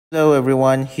Hello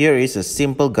everyone, here is a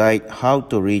simple guide how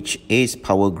to reach Ace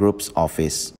Power Group's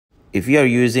office. If you are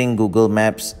using Google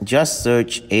Maps, just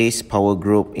search Ace Power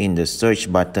Group in the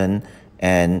search button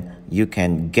and you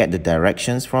can get the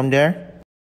directions from there.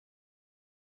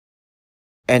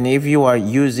 And if you are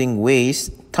using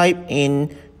Waze, type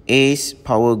in Ace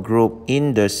Power Group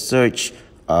in the search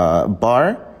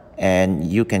bar and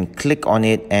you can click on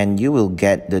it and you will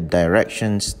get the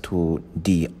directions to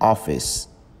the office.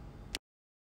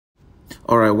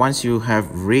 Alright, once you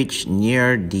have reached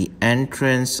near the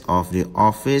entrance of the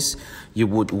office, you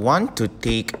would want to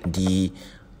take the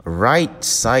right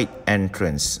side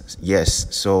entrance.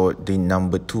 Yes, so the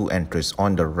number 2 entrance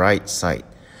on the right side.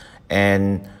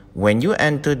 And when you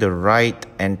enter the right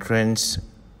entrance,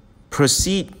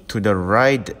 proceed to the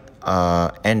right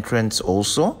entrance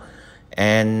also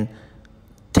and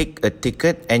take a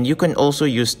ticket. And you can also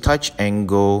use touch and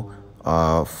go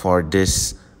for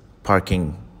this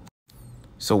parking.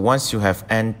 So once you have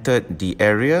entered the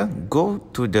area, go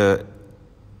to the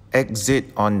exit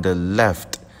on the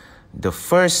left, the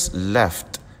first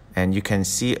left, and you can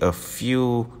see a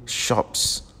few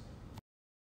shops.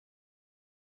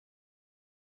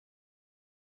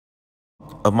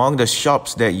 Among the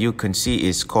shops that you can see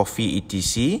is Coffee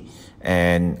ETC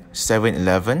and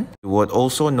 7-Eleven. You would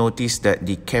also notice that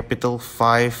the Capital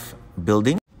 5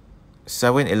 building,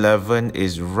 7-Eleven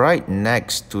is right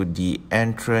next to the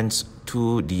entrance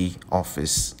to the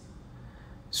office.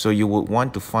 So you would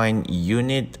want to find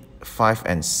unit 5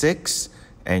 and 6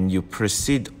 and you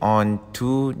proceed on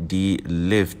to the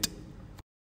lift.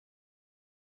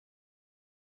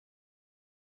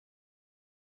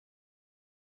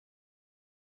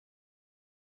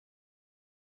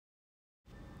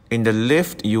 In the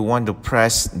lift, you want to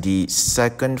press the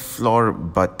second floor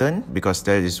button because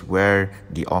that is where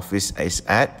the office is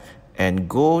at, and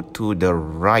go to the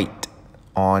right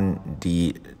on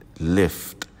the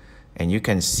lift and you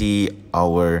can see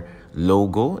our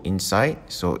logo inside.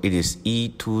 So it is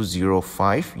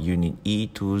E205, unit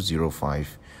E205.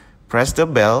 Press the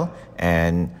bell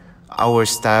and our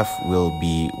staff will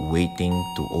be waiting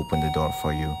to open the door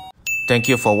for you. Thank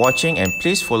you for watching and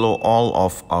please follow all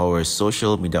of our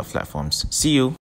social media platforms. See you.